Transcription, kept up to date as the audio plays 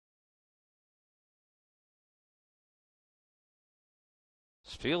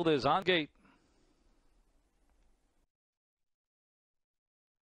Field is on gate.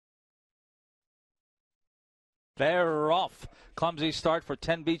 They're off. Clumsy start for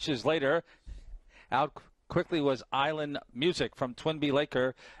 10 Beaches later. Out quickly was Island Music from Twinbee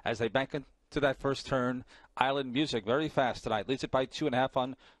Laker as they bank into that first turn. Island Music very fast tonight. Leads it by 2.5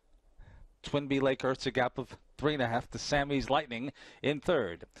 on Twinbee Laker. It's a gap of 3.5 to Sammy's Lightning in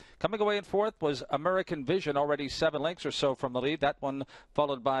third. Coming away in fourth was American Vision, already 7 lengths or so from the lead. That one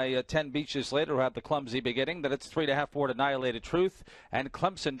followed by 10 Beaches later, who had the clumsy beginning. Then it's 3.5 forward Annihilated Truth, and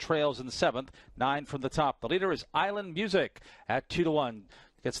Clemson trails in seventh, 9 from the top. The leader is Island Music at 2-1.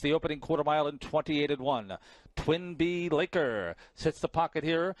 Gets the opening quarter mile in 28-1. Twinbee Laker sits the pocket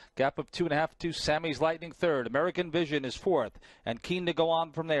here. Gap of 2.5 to Sammy's Lightning third. American Vision is fourth and keen to go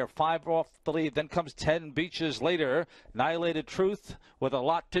on from there. 5 off the lead. Then comes 10 Beaches later. Annihilated Truth with a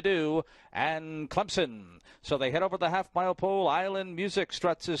lot to do. And Clemson. So they head over the half-mile pole. Island Music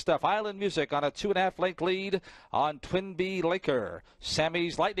struts his stuff. Island Music on a 2.5 length lead on Twinbee Laker.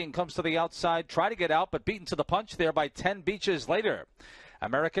 Sammy's Lightning comes to the outside. Try to get out, but beaten to the punch there by 10 Beaches later.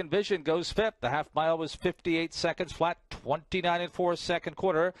 American Vision goes fifth. The half mile was 58 seconds flat, 29 4 second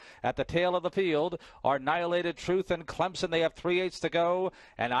quarter. At the tail of the field are Annihilated Truth and Clemson. They have 3/8 to go,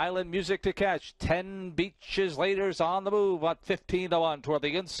 and Island Music to catch. 10 Beaches later's on the move at 15-1. Toward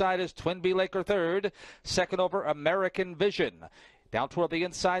the inside is Twinbee Laker third. Second over American Vision. Down toward the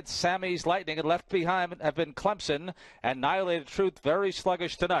inside, Sammy's Lightning, and left behind have been Clemson and Annihilated Truth, very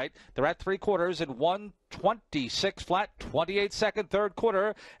sluggish tonight. They're at 3/4 in 1:26 flat, 28 second third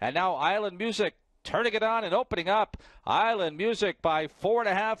quarter, and now Island Music turning it on and opening up. Island Music by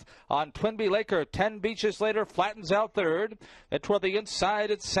 4.5 on Twinbee Laker. 10 Beaches later, flattens out third. Then toward the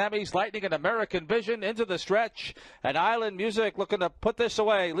inside, it's Sammy's Lightning and American Vision into the stretch, and Island Music looking to put this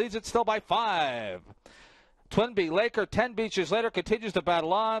away. Leads it still by 5. Twinbee Laker, 10 Beaches later, continues to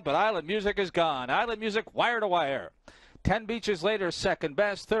battle on, but Island Music is gone. Island Music wire to wire. 10 Beaches later, second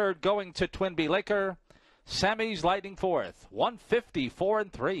best. Third going to Twinbee Laker. Sammy's Lightning fourth.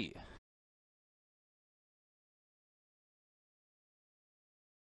 154-3.